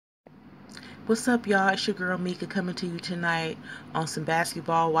What's up, y'all? It's your girl Mika coming to you tonight on some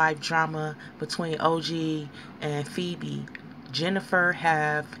basketball wife drama between OG and FEBY. Jennifer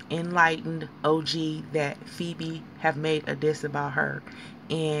have enlightened OG that FEBY have made a diss about her.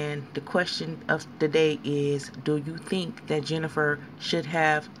 And the question of the day is, do you think that Jennifer should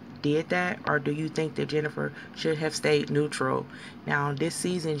have did that, or do you think that Jennifer should have stayed neutral? Now, this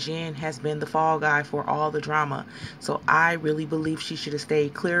season, Jen has been the fall guy for all the drama, so I really believe she should have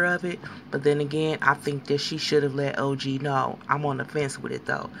stayed clear of it. But then again, I think that she should have let OG know. I'm on the fence with it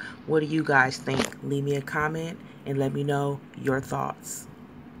though. What do you guys think? Leave me a comment and let me know your thoughts.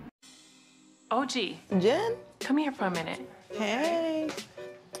 OG. Jen? Come here for a minute. Hey.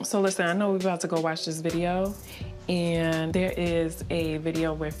 So listen, I know we're about to go watch this video, and there is a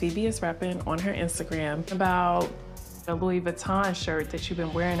video where FEBY is rapping on her Instagram about a Louis Vuitton shirt that you've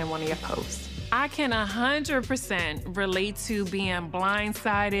been wearing in one of your posts. I can 100% relate to being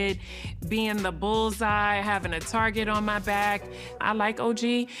blindsided, being the bullseye, having a target on my back. I like OG,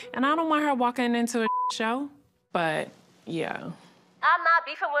 and I don't want her walking into a show, but yeah. I'm not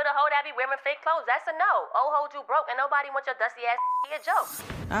beefing with a hoe that be wearing fake clothes. That's a no. Old hoe you broke and nobody wants your dusty ass a joke.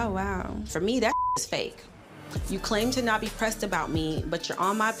 Oh, wow. For me, that is fake. You claim to not be pressed about me, but you're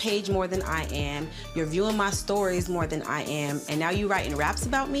on my page more than I am. You're viewing my stories more than I am. And now you writing raps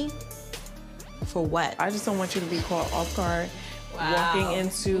about me? For what? I just don't want you to be caught off guard walking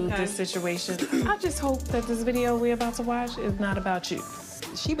into this situation. I just hope that this video we're about to watch is not about you.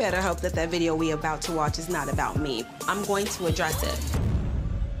 She better hope that that video we about to watch is not about me. I'm going to address it.